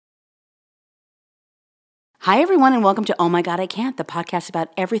Hi, everyone, and welcome to Oh My God, I Can't, the podcast about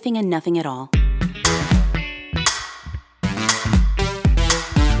everything and nothing at all.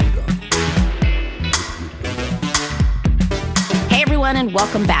 Hey, everyone, and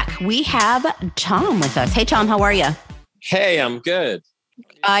welcome back. We have Tom with us. Hey, Tom, how are you? Hey, I'm good.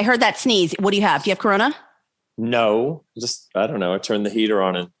 I heard that sneeze. What do you have? Do you have corona? No, I don't know. I turned the heater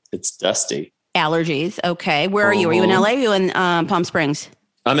on and it's dusty. Allergies. Okay. Where are you? Are you in LA? Are you in Palm Springs?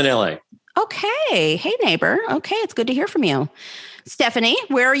 I'm in LA. Okay. Hey, neighbor. Okay. It's good to hear from you. Stephanie,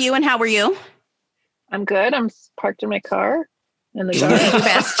 where are you and how are you? I'm good. I'm parked in my car in the Your dark.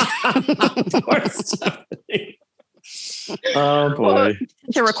 best. Stephanie. Oh, boy.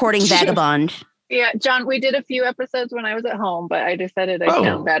 It's a recording vagabond. Yeah, John, we did a few episodes when I was at home, but I decided I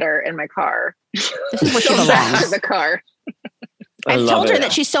sound better in my car. This is where she Back belongs. to the car. I've told her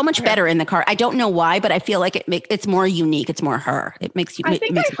that she's so much better in the car. I don't know why, but I feel like it's more unique. It's more her. It makes more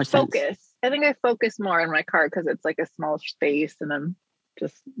sense. I think I focus more in my car because it's like a small space and I'm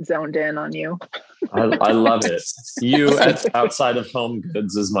just zoned in on you. I love it. You outside of Home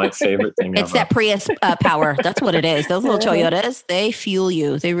Goods is my favorite thing It's ever. that Prius power. That's what it is. Those little Toyotas, they fuel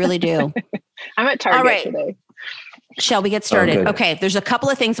you. They really do. I'm at Target today. Shall we get started? Oh, okay. There's a couple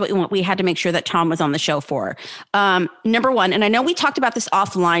of things we had to make sure that Tom was on the show for. Number one, and I know we talked about this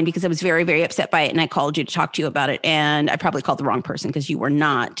offline because I was very, very upset by it and I called you to talk to you about it. And I probably called the wrong person because you were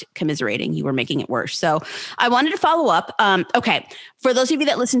not commiserating. You were making it worse. So I wanted to follow up. Okay. For those of you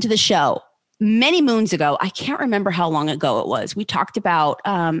that listen to the show, many moons ago, I can't remember how long ago it was. We talked about,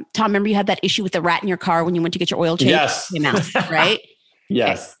 Tom, remember you had that issue with the rat in your car when you went to get your oil change? Yes. Right?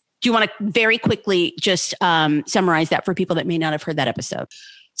 Yes. Okay. Do you want to very quickly just summarize that for people that may not have heard that episode?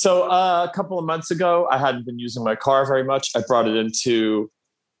 So a couple of months ago, I hadn't been using my car very much. I brought it into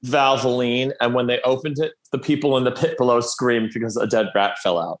Valvoline. And when they opened it, the people in the pit below screamed because a dead rat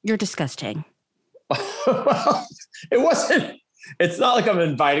fell out. You're disgusting. Well, it's not like I'm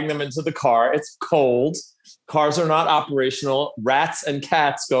inviting them into the car. It's cold. Cars are not operational. Rats and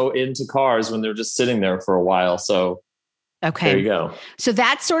cats go into cars when they're just sitting there for a while. So okay. There you go. So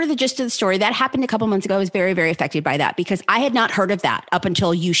that's sort of the gist of the story. That happened a couple months ago. I was very, very affected by that because I had not heard of that up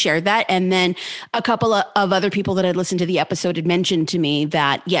until you shared that. And then a couple of other people that had listened to the episode had mentioned to me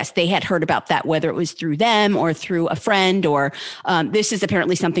that, yes, they had heard about that, whether it was through them or through a friend or this is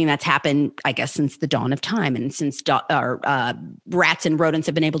apparently something that's happened, I guess, since the dawn of time and since rats and rodents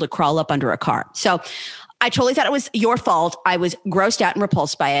have been able to crawl up under a car. So I totally thought it was your fault. I was grossed out and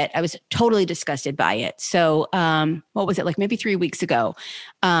repulsed by it. I was totally disgusted by it. So what was it, like maybe 3 weeks ago?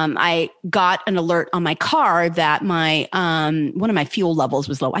 I got an alert on my car that my one of my fuel levels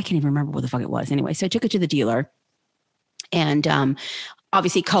was low. I can't even remember what the fuck it was. Anyway, so I took it to the dealer and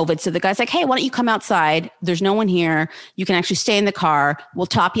obviously COVID. So the guy's like, hey, why don't you come outside? There's no one here. You can actually stay in the car. We'll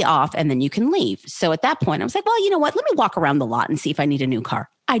top you off and then you can leave. So at that point I was like, well, you know what? Let me walk around the lot and see if I need a new car.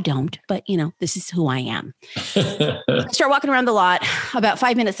 I don't, but this is who I am. I start walking around the lot. About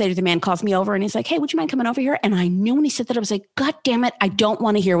 5 minutes later, the man calls me over and he's like, hey, would you mind coming over here? And I knew when he said that, I was like, God damn it. I don't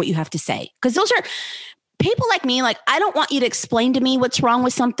want to hear what you have to say. Because those are people like me. Like, I don't want you to explain to me what's wrong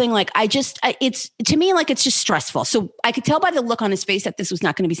with something. Like, it's to me, like, it's just stressful. So I could tell by the look on his face that this was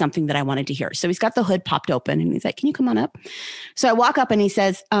not going to be something that I wanted to hear. So he's got the hood popped open and he's like, can you come on up? So I walk up and he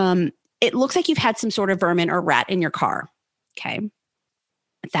says, it looks like you've had some sort of vermin or rat in your car. Okay.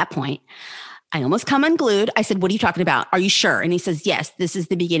 At that point, I almost come unglued. I said, what are you talking about? Are you sure? And he says, yes, this is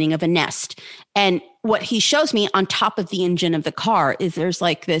the beginning of a nest. And what he shows me on top of the engine of the car is there's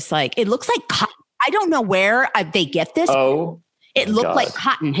like this, like, it looks like cotton. I don't know where they get this. Oh, it looked like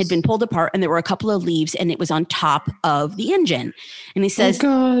cotton had been pulled apart and there were a couple of leaves and it was on top of the engine. And he says,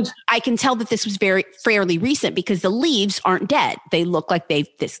 I can tell that this was fairly recent because the leaves aren't dead. They look like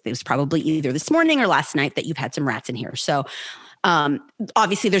this was probably either this morning or last night that you've had some rats in here. So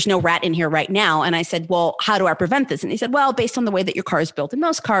obviously there's no rat in here right now. And I said, well, how do I prevent this? And he said, well, based on the way that your car is built in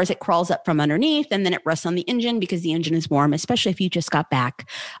most cars, it crawls up from underneath and then it rests on the engine because the engine is warm, especially if you just got back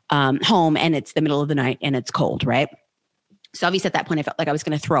home and it's the middle of the night and it's cold, right? So obviously at that point, I felt like I was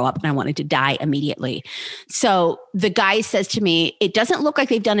going to throw up and I wanted to die immediately. So the guy says to me, it doesn't look like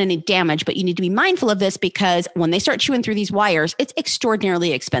they've done any damage, but you need to be mindful of this because when they start chewing through these wires, it's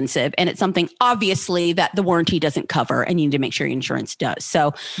extraordinarily expensive. And it's something obviously that the warranty doesn't cover and you need to make sure your insurance does.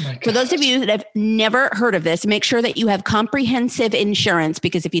 So for those of you that have never heard of this, make sure that you have comprehensive insurance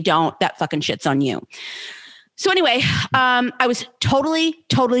because if you don't, that fucking shit's on you. So anyway, I was totally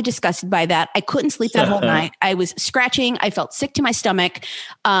disgusted by that. I couldn't sleep that whole night. I was scratching. I felt sick to my stomach.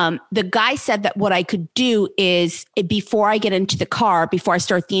 The guy said that what I could do is before I get into the car, before I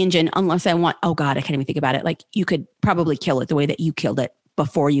start the engine, unless I want, oh God, I can't even think about it. Like you could probably kill it the way that you killed it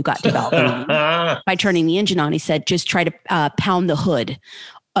before you got development by turning the engine on. He said, just try to pound the hood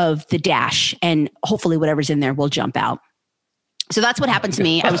of the dash and hopefully whatever's in there will jump out. So that's what happened to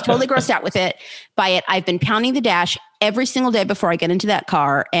me. I was totally grossed out by it. I've been pounding the dash every single day before I get into that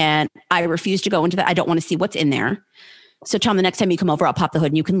car, and I refuse to go into that. I don't want to see what's in there. So Tom, the next time you come over, I'll pop the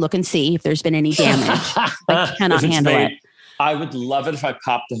hood and you can look and see if there's been any damage. I cannot handle it. I would love it if I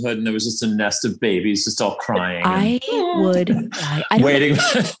popped the hood and there was just a nest of babies just all crying. I would die. Waiting.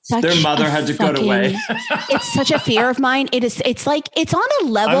 Their mother had to go away. It's such a fear of mine. It's like, it's on a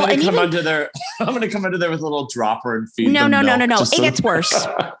level. I'm going to come under there with a little dropper and feed them. No. It gets worse.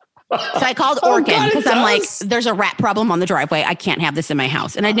 So I called Orkin because I'm like, there's a rat problem on the driveway. I can't have this in my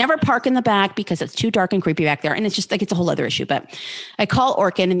house. And I'd never park in the back because it's too dark and creepy back there. And it's just like, it's a whole other issue. But I call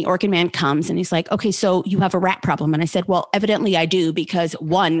Orkin and the Orkin man comes and he's like, okay, so you have a rat problem. And I said, well, evidently I do because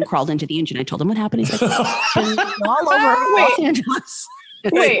one crawled into the engine. I told him what happened. He's like, all over Los Angeles.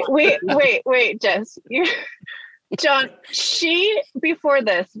 Wait, Jess. John, she, before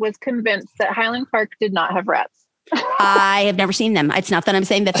this, was convinced that Highland Park did not have rats. I have never seen them. It's not that I'm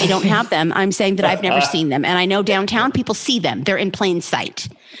saying that they don't have them. I'm saying that I've never seen them. And I know downtown people see them. They're in plain sight.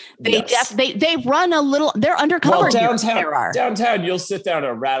 They run a little, they're undercover. Well, downtown, you'll sit down and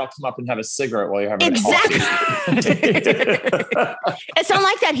a rat will come up and have a cigarette while you're having exactly. It's not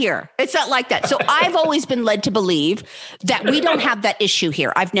like that here. It's not like that. So I've always been led to believe that we don't have that issue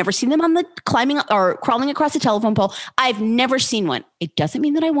here. I've never seen them on the climbing or crawling across the telephone pole. I've never seen one. It doesn't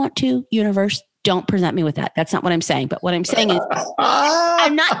mean that I want to, universe. Don't present me with that. That's not what I'm saying. But what I'm saying is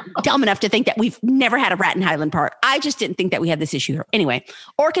I'm not dumb enough to think that we've never had a rat in Highland Park. I just didn't think that we had this issue here. Anyway,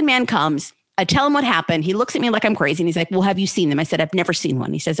 Orkin man comes. I tell him what happened. He looks at me like I'm crazy. And he's like, well, have you seen them? I said, I've never seen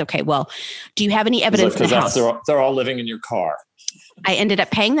one. He says, okay, well, do you have any evidence in the house? They're all living in your car. I ended up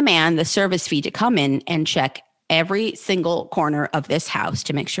paying the man the service fee to come in and check every single corner of this house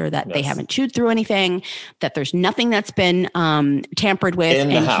to make sure that they haven't chewed through anything, that there's nothing that's been tampered with. In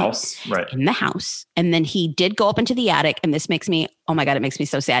the house. In the house. And then he did go up into the attic. And this makes me, oh my God, it makes me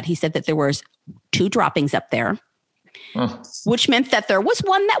so sad. He said that there was 2 droppings up there, which meant that there was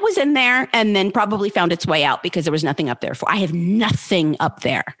one that was in there and then probably found its way out because there was nothing up there. I have nothing up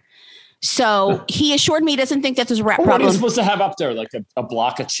there. So he assured me he doesn't think that there's a rat problem. What are you supposed to have up there? Like a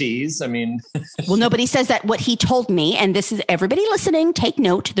block of cheese? I mean. Well, nobody says that. What he told me, and this is everybody listening, take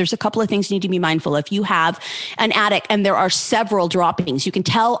note. There's a couple of things you need to be mindful. If you have an attic and there are several droppings, you can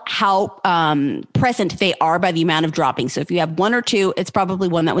tell how present they are by the amount of droppings. So if you have 1 or 2, it's probably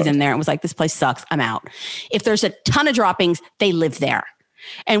one that was in there and was like, this place sucks, I'm out. If there's a ton of droppings, they live there.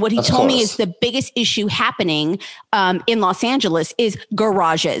 And what he told me is the biggest issue happening in Los Angeles is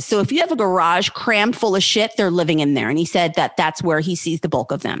garages. So if you have a garage crammed full of shit, they're living in there. And he said that that's where he sees the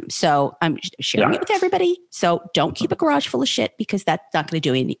bulk of them. So I'm sharing it with everybody. So don't keep a garage full of shit because that's not going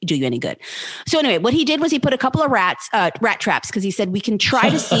to do you any good. So anyway, what he did was he put a couple of rat traps because he said we can try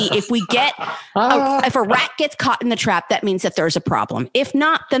to see if we get if a rat gets caught in the trap, that means that there's a problem. If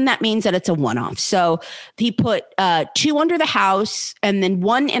not, then that means that it's a one-off. So he put 2 under the house and then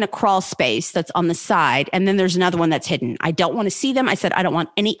 1 in a crawl space that's on the side. And then there's another one that's hidden. I don't want to see them. I said, I don't want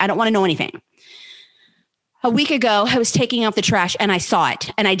to know anything. A week ago, I was taking out the trash and I saw it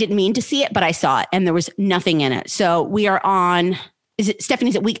and I didn't mean to see it, but I saw it and there was nothing in it. So we are on,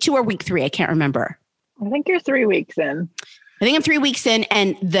 Stephanie's at week 2 or week 3? I can't remember. I think you're 3 weeks in. I think I'm 3 weeks in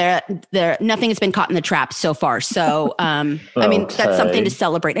and the nothing has been caught in the trap so far. So, I mean, that's something to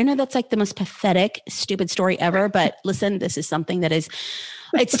celebrate. I know that's like the most pathetic, stupid story ever, but listen, this is something that is,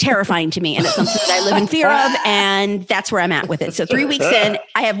 it's terrifying to me. And it's something that I live in fear of. And that's where I'm at with it. So 3 weeks in,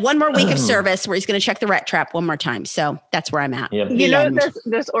 I have 1 more week of service where he's going to check the rat trap 1 more time. So that's where I'm at. Yep. You know,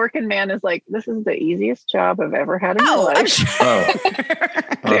 this Orkin man is like, this is the easiest job I've ever had in my life. I'm sure.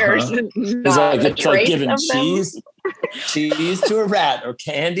 There's not a trace like giving of cheese to a rat or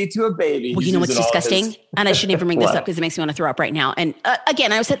candy to a baby. Well, you know what's disgusting? And I shouldn't even bring this up because it makes me want to throw up right now. And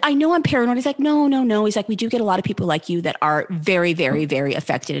again, I said, I know I'm paranoid. He's like, no. He's like, we do get a lot of people like you that are very, very, very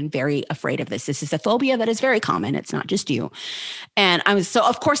affected and very afraid of this. This is a phobia that is very common. It's not just you. And I was so,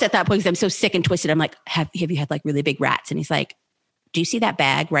 of course, at that point, because I'm so sick and twisted, I'm like, have you had like really big rats? And he's like, do you see that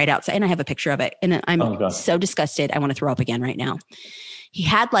bag right outside? And I have a picture of it. And I'm so disgusted. I want to throw up again right now. He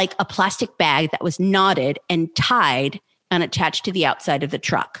had like a plastic bag that was knotted and tied and attached to the outside of the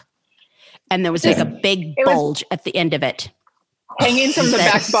truck. And there was like a big bulge at the end of it. Hanging from the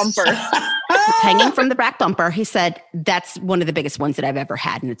back bumper. Hanging from the back bumper. He said, that's one of the biggest ones that I've ever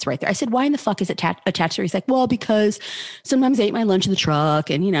had. And it's right there. I said, why in the fuck is it attached there? He's like, well, because sometimes I ate my lunch in the truck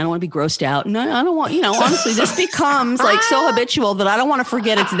and, I don't want to be grossed out. And I don't want, honestly, this becomes like so habitual that I don't want to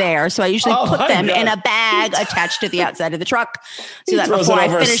forget it's there. So I usually put them in a bag attached to the outside of the truck so that before I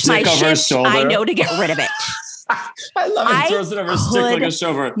finish my shift, I know to get rid of it. I love it. He throws it over a stick like a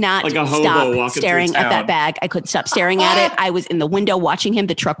shover, like a hobo walking staring through at that bag. I couldn't stop staring at it. I was in the window watching him.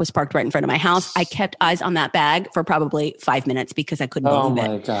 The truck was parked right in front of my house. I kept eyes on that bag for probably 5 minutes because I couldn't believe it.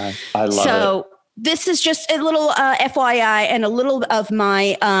 Oh my God. I love it. So this is just a little FYI and a little of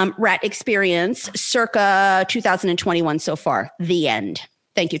my rat experience circa 2021 so far. The end.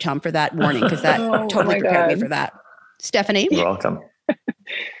 Thank you, Tom, for that warning because that totally prepared me for that. Stephanie? You're welcome.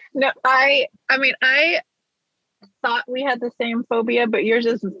 No, I thought we had the same phobia, but yours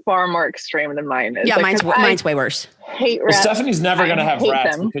is far more extreme than mine is. Yeah, mine's way worse. Hate rats. Well, Stephanie's never going to have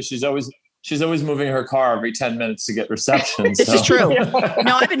rats them. because she's always moving her car every 10 minutes to get reception. This is true.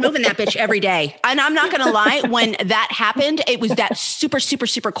 No, I've been moving that bitch every day. And I'm not going to lie. When that happened, it was that super, super,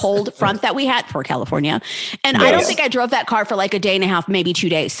 super cold front that we had for California. And I don't think I drove that car for like a day and a half, maybe 2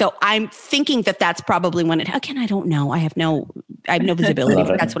 days. So I'm thinking that that's probably when again, I don't know. I have no visibility.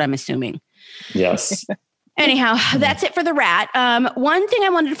 But that's what I'm assuming. Yes. Anyhow, that's it for the rat. One thing I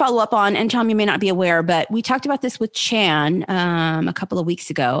wanted to follow up on, and Tom, you may not be aware, but we talked about this with Chan a couple of weeks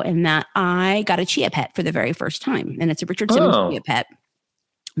ago, and that I got a Chia Pet for the very first time. And it's a Richard Simmons Chia Pet.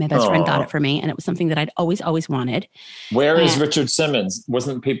 My best friend got it for me, and it was something that I'd always wanted. Where is Richard Simmons?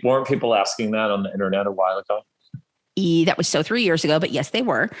 Weren't people asking that on the internet a while ago? That was 3 years ago, but yes, they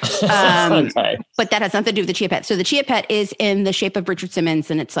were. Okay. But that has nothing to do with the Chia Pet. So the Chia Pet is in the shape of Richard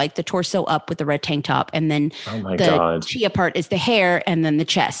Simmons, and it's like the torso up with the red tank top. And then Chia part is the hair and then the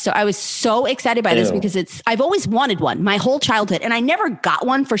chest. So I was so excited by this because I've always wanted one my whole childhood, and I never got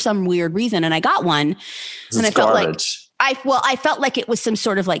one for some weird reason. And I got one and I felt garbage. I felt like it was some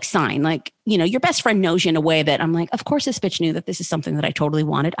sort of like sign, like, your best friend knows you in a way that I'm like, of course this bitch knew that this is something that I totally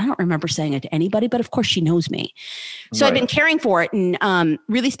wanted. I don't remember saying it to anybody, but of course she knows me. So I've been caring for it and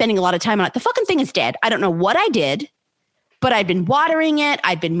really spending a lot of time on it. The fucking thing is dead. I don't know what I did, but I'd been watering it.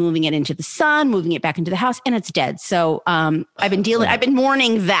 I'd been moving it into the sun, moving it back into the house, and it's dead. So I've been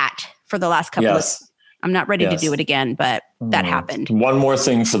mourning that for the last couple of, I'm not ready to do it again, but that happened. One more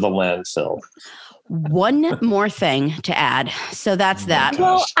thing for the landfill. One more thing to add. So that's that.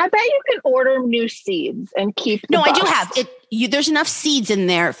 Well, I bet you can order new seeds and keep the box. I do have it. There's enough seeds in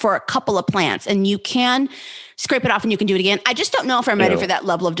there for a couple of plants, and you can scrape it off and you can do it again. I just don't know if I'm ready for that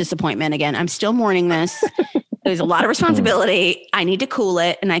level of disappointment again. I'm still mourning this. There's a lot of responsibility. I need to cool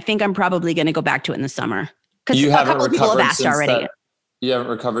it. And I think I'm probably going to go back to it in the summer. Because a couple of people have asked already. You haven't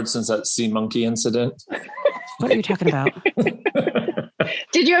recovered since that sea monkey incident? What are you talking about?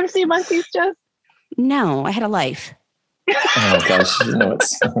 Did you ever see monkeys, Jess? No, I had a life. Oh gosh, do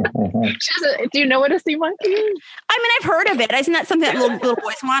you know what a sea monkey is? I mean, I've heard of it. Isn't that something that little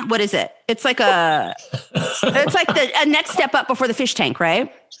boys want? What is it? It's like a next step up before the fish tank,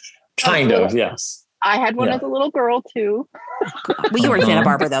 right? Kind of, yes. I had one as a little girl too. Well, you were in Santa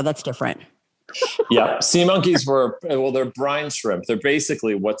Barbara though. That's different. Yeah, sea monkeys they're brine shrimp. They're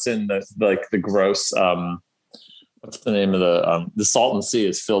basically what's in the gross. What's the name of the Salton Sea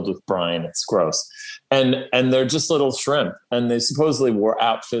is filled with brine. It's gross. And they're just little shrimp, and they supposedly wore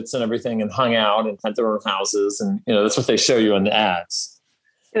outfits and everything and hung out and had their own houses. And, that's what they show you in the ads.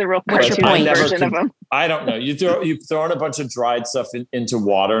 The real cartoon version of them. I don't know. You throw in a bunch of dried stuff into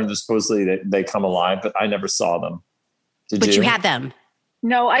water, and supposedly they come alive, but I never saw them. But you had them.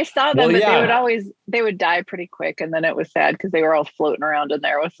 No, I saw them, but they would die pretty quick. And then it was sad because they were all floating around in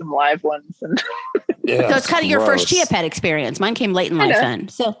there with some live ones. And so it's kind of your first Chia Pet experience. Mine came late in life then.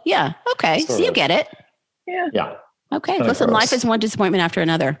 So yeah. Okay. So you get it. Yeah. Okay. Listen, life is one disappointment after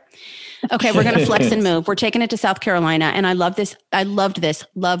another. Okay, we're going to flex and move. We're taking it to South Carolina. And I love this. I loved this,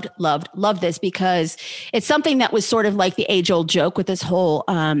 loved this because it's something that was sort of like the age old joke with this whole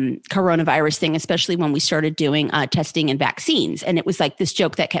coronavirus thing, especially when we started doing testing and vaccines. And it was like this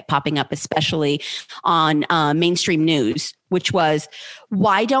joke that kept popping up, especially on mainstream news, which was,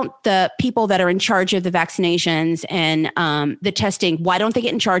 why don't the people that are in charge of the vaccinations and the testing, why don't they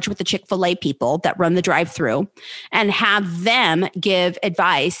get in charge with the Chick-fil-A people that run the drive-through and have them give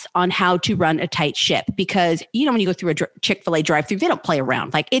advice on how to run a tight ship? Because, when you go through a Chick-fil-A drive-through, they don't play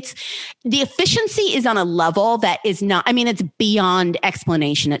around. Like the efficiency is on a level that is not, it's beyond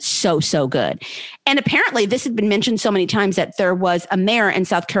explanation. It's so, so good. And apparently this had been mentioned so many times that there was a mayor in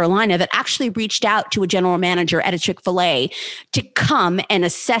South Carolina that actually reached out to a general manager at a Chick-fil-A to come and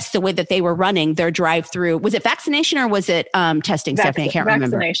assess the way that they were running their drive-through. Was it vaccination or was it testing, Stephanie? I can't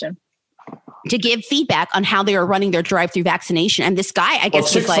remember. Vaccination. To give feedback on how they were running their drive-through vaccination. And this guy, I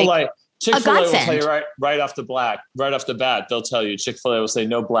guess, was like Chick-fil-A will tell you right off the bat, they'll tell you, Chick-fil-A will say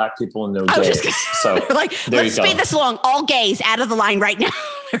no black people and no gays. So like, let's speed this along. All gays out of the line right now.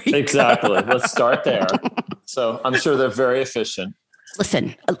 Exactly. Let's start there. So I'm sure they're very efficient.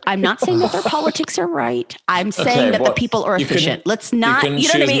 Listen, I'm not saying that their politics are right. I'm saying that the people are efficient. Let's not, you know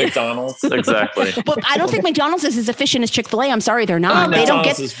what I mean? McDonald's. Exactly. But I don't think McDonald's is as efficient as Chick-fil-A. I'm sorry, they're not. They don't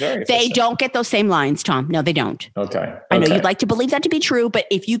get those same lines, Tom. No, they don't. Okay. I know you'd like to believe that to be true, but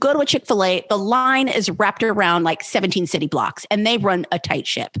if you go to a Chick-fil-A, the line is wrapped around like 17 city blocks and they run a tight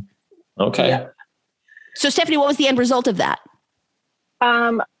ship. Okay. Yeah. So Stephanie, what was the end result of that?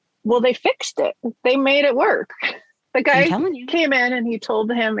 Well, they fixed it. They made it work. The guy came in and he told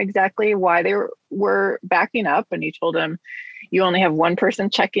him exactly why they were backing up. And he told him, you only have one person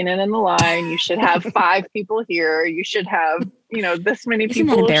checking in the line. You should have 5 people here. You should have, this many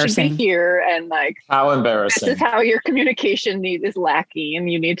people should be here. And like, how embarrassing. This is how your communication need is lacking.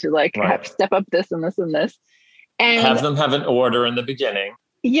 And you need to step up this and this and this. And have them have an order in the beginning.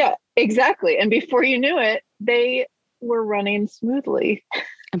 Yeah, exactly. And before you knew it, they were running smoothly.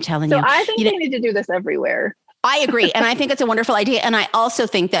 I'm telling you. So I think they need to do this everywhere. I agree. And I think it's a wonderful idea. And I also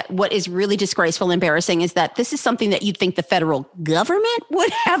think that what is really disgraceful, embarrassing is that this is something that you'd think the federal government would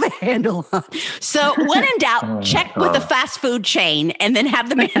have a handle on. So when in doubt, check with the fast food chain and then have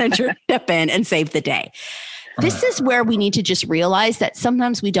the manager step in and save the day. This is where we need to just realize that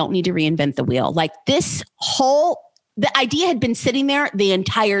sometimes we don't need to reinvent the wheel. Like the idea had been sitting there the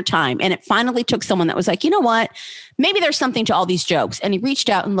entire time. And it finally took someone that was like, you know what? Maybe there's something to all these jokes. And he reached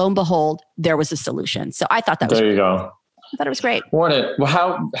out and lo and behold, there was a solution. So I thought that was there you go. I thought it was great.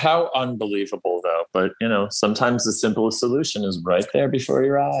 Well, how unbelievable though. But sometimes the simplest solution is right there before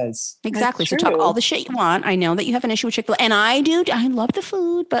your eyes. Exactly. So talk all the shit you want. I know that you have an issue with Chick-fil-A, and I do. I love the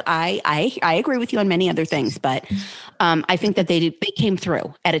food, but I agree with you on many other things. But I think that they came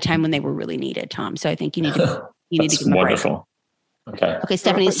through at a time when they were really needed, Tom. So I think you need to give them a break. Okay,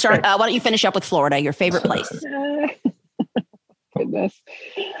 Stephanie, start. Why don't you finish up with Florida, your favorite place? Goodness.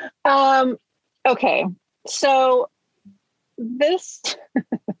 Okay, so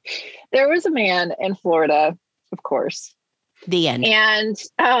there was a man in Florida, of course. The end. And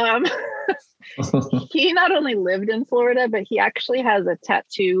he not only lived in Florida, but he actually has a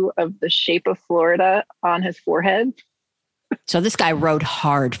tattoo of the shape of Florida on his forehead. So this guy rode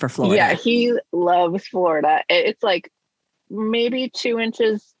hard for Florida. Yeah, he loves Florida. It's like maybe 2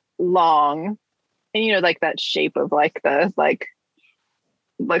 inches long. And like that shape of like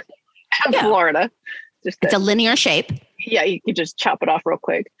Florida. It's a linear shape. Yeah, you could just chop it off real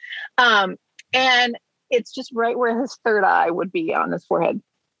quick. And it's just right where his third eye would be on his forehead.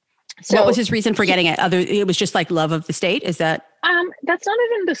 So what was his reason for getting it? It was just like love of the state? Is that? That's not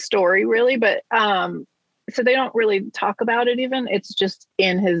even the story really, but so they don't really talk about it even. It's just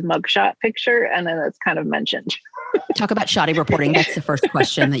in his mugshot picture, and then it's kind of mentioned. Talk about shoddy reporting. That's the first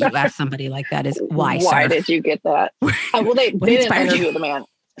question that you ask somebody like that is why, Why did you get that? Well, they didn't interview the man.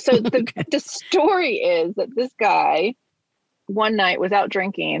 So the story is that this guy one night was out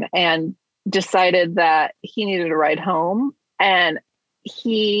drinking and decided that he needed a ride home, and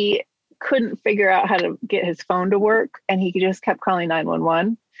he couldn't figure out how to get his phone to work, and he just kept calling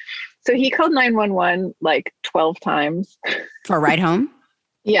 911. So he called 911 like 12 times. For a ride home?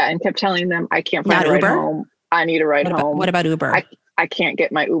 Yeah, and kept telling them, I can't find a ride home. I need a ride home. What about Uber? I can't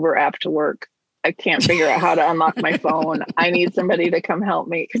get my Uber app to work. I can't figure out how to unlock my phone. I need somebody to come help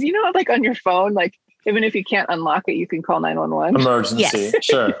me. Because like on your phone, like even if you can't unlock it, you can call 911. Emergency. Yes.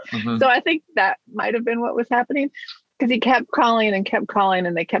 Sure. Mm-hmm. So I think that might have been what was happening. Because he kept calling, and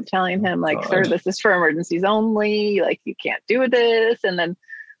they kept telling him, like, sir, this is for emergencies only. Like, you can't do this. And then.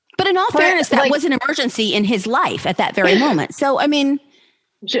 But in all fairness, that was an emergency in his life at that very moment. So, I mean,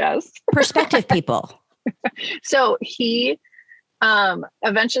 just perspective, people. So he,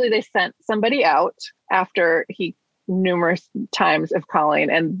 eventually they sent somebody out after he numerous times of calling,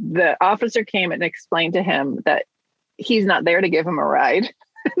 and the officer came and explained to him that he's not there to give him a ride,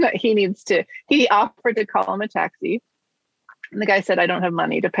 that he offered to call him a taxi. And the guy said, I don't have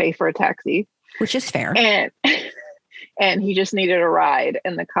money to pay for a taxi. Which is fair. And he just needed a ride.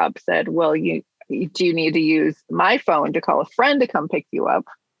 And the cop said, well, you do need to use my phone to call a friend to come pick you up.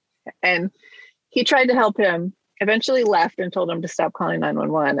 And he tried to help him, eventually left and told him to stop calling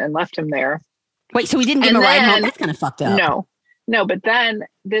 911 and left him there. Wait, so he didn't give him a ride home? That's kind of fucked up. No, but then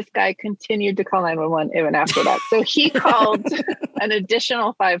this guy continued to call 911 even after that. So he called an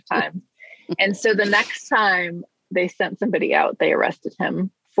additional 5 times. And so the next time they sent somebody out, they arrested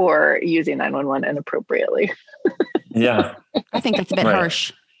him for using 911 inappropriately. Yeah. I think that's a bit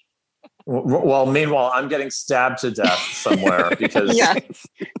harsh. Well, meanwhile, I'm getting stabbed to death somewhere because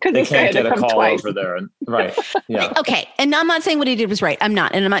they can't get a call over there. Right. Yeah. Okay. And I'm not saying what he did was right. I'm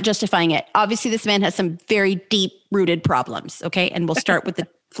not. And I'm not justifying it. Obviously, this man has some very deep-rooted problems. Okay. And we'll start with the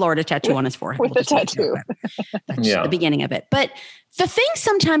Florida tattoo on his forehead. With the tattoo. That's the beginning of it. But the thing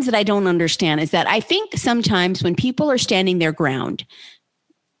sometimes that I don't understand is that I think sometimes when people are standing their ground,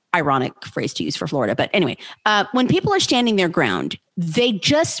 ironic phrase to use for Florida. But anyway, when people are standing their ground, they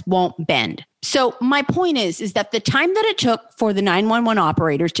just won't bend. So my point is that the time that it took for the 911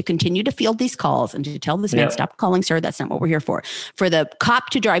 operators to continue to field these calls and to tell this man, stop calling, sir, that's not what we're here for the cop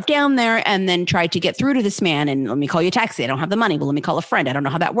to drive down there and then try to get through to this man and let me call you a taxi. I don't have the money. Well, let me call a friend. I don't know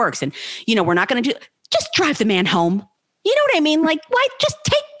how that works. And, we're not going to just drive the man home. You know what I mean? Like, why just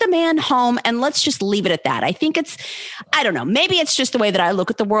take the man home and let's just leave it at that. I think I don't know, maybe it's just the way that I look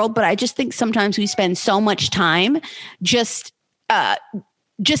at the world, but I just think sometimes we spend so much time just trying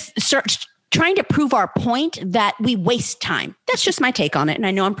to prove our point that we waste time. That's just my take on it. And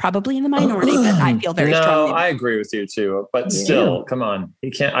I know I'm probably in the minority, but I feel very strongly. No, I agree with you too, but still, come on.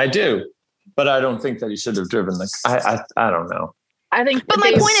 He can't, I do, but I don't think that he should have driven I don't know. I think, but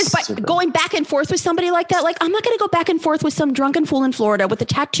my point is, by going back and forth with somebody like that, like I'm not going to go back and forth with some drunken fool in Florida with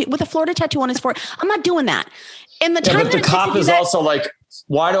a Florida tattoo on his forehead. I'm not doing that. And the time but the cop is also like,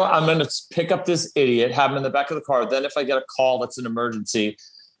 I'm going to pick up this idiot, have him in the back of the car. Then if I get a call, that's an emergency.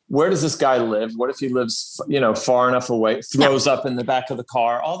 Where does this guy live? What if he lives, far enough away, throws up in the back of the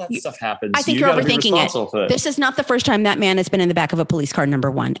car? All that stuff happens. I think you're overthinking it. This is not the first time that man has been in the back of a police car,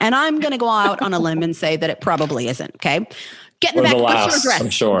 number one. And I'm going to go out on a limb and say that it probably isn't. Okay. Get in the back. What's your address? I'm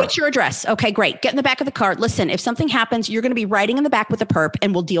sure. What's your address? Okay, great. Get in the back of the car. Listen, if something happens, you're going to be riding in the back with a perp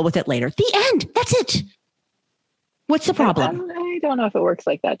and we'll deal with it later. The end. That's it. What's the problem? I don't know if it works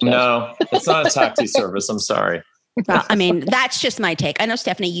like that, Jess. No, it's not a taxi service. I'm sorry. Well, I mean, that's just my take. I know,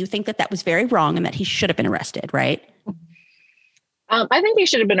 Stephanie, you think that was very wrong and that he should have been arrested, right? I think he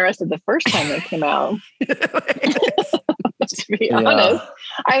should have been arrested the first time they came out. To be honest,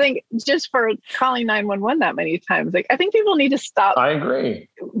 I think just for calling 911 that many times, I think people need to stop. I agree.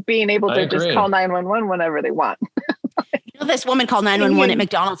 Being able to just call 911 whenever they want. This woman called 911 at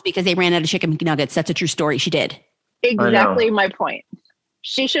McDonald's because they ran out of chicken McNuggets. That's a true story. She did. Exactly my point.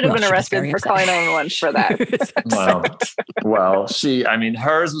 She should have been arrested for calling 911 for that. Well,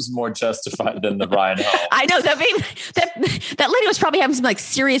 hers was more justified than the ride home. I know that lady was probably having some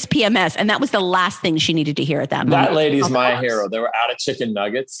serious PMS, and that was the last thing she needed to hear at that moment. That lady's my hero. They were out of chicken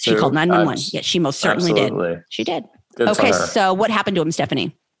nuggets too. She called 911. Yeah, she most certainly did. She did. Good okay, so what happened to him,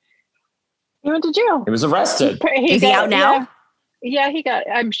 Stephanie? He went to jail. He was arrested. Is he out now? Yeah,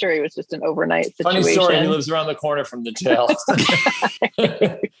 I'm sure he was just an overnight situation. Funny story. He lives around the corner from the jail.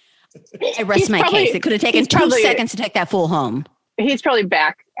 I rest my case. It could have taken 2 seconds to take that fool home. He's probably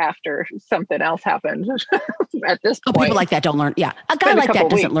back after something else happened at this point. People like that don't learn. Yeah. A guy like that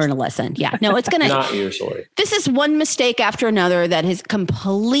doesn't learn a lesson. Yeah. No, it's going to. Not usually. This is one mistake after another that has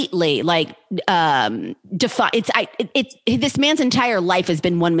completely this man's entire life has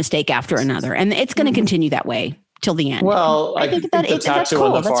been one mistake after another. And it's going to continue that way till the end. Well, I think the tattoo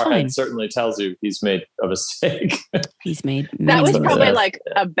on the forehead certainly tells you he's made a mistake. He's made that was probably like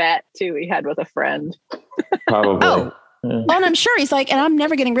a bet too he had with a friend. Probably. Oh. Yeah. Well, and I'm sure he's like, and I'm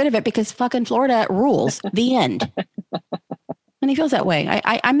never getting rid of it because fucking Florida rules. The end. And he feels that way.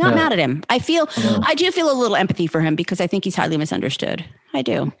 I'm not mad at him. I do feel a little empathy for him because I think he's highly misunderstood. I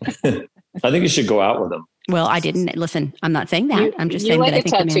do. I think you should go out with him. Well, I didn't listen. I'm not saying that. I'm just saying that I think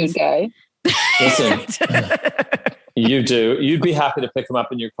a tattooed guy. Listen, you do. You'd be happy to pick him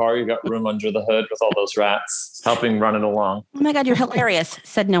up in your car. You got room under the hood with all those rats helping run it along. Oh my God, you're hilarious.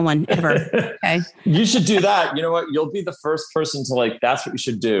 Said no one ever. Okay. You should do that. You know what? You'll be the first person to that's what you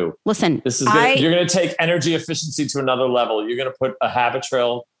should do. Listen, you're going to take energy efficiency to another level. You're going to put a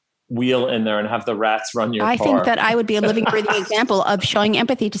Habitrail wheel in there and have the rats run your car. I think that I would be a living, breathing example of showing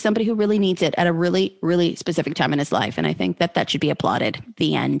empathy to somebody who really needs it at a really, really specific time in his life. And I think that should be applauded.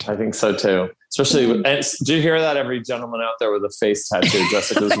 The end. I think so too. Especially, and do you hear that? Every gentleman out there with a face tattoo,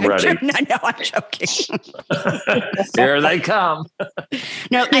 Jessica's ready. No, I'm joking. Here they come.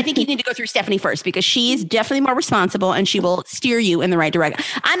 No, I think you need to go through Stephanie first because she's definitely more responsible and she will steer you in the right direction.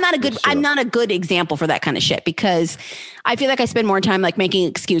 I'm not a good example for that kind of shit because I feel like I spend more time making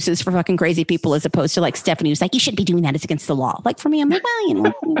excuses for fucking crazy people as opposed to Stephanie who's like, you shouldn't be doing that. It's against the law. For me, I'm like,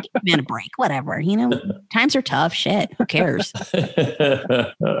 well, give me a break, whatever. Times are tough. Shit. Who cares?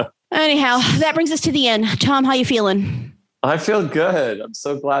 Anyhow, that brings us to the end. Tom, how you feeling? I feel good. I'm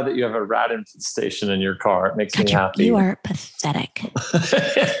so glad that you have a rat infestation in your car. It makes me happy. You are pathetic.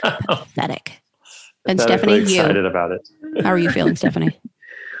 Pathetic. And Stephanie, excited you. About it. How are you feeling, Stephanie?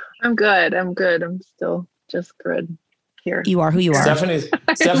 I'm good. I'm still just good here. You are who you are. Stephanie's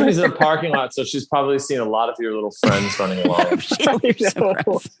in the parking lot, so she's probably seen a lot of your little friends running along. She's by a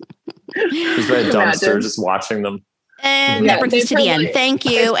dumpster just watching them. And that brings us to the end. Thank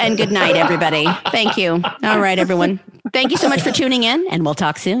you and good night, everybody. Thank you. All right, everyone. Thank you so much for tuning in, and we'll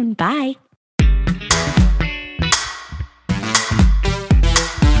talk soon. Bye.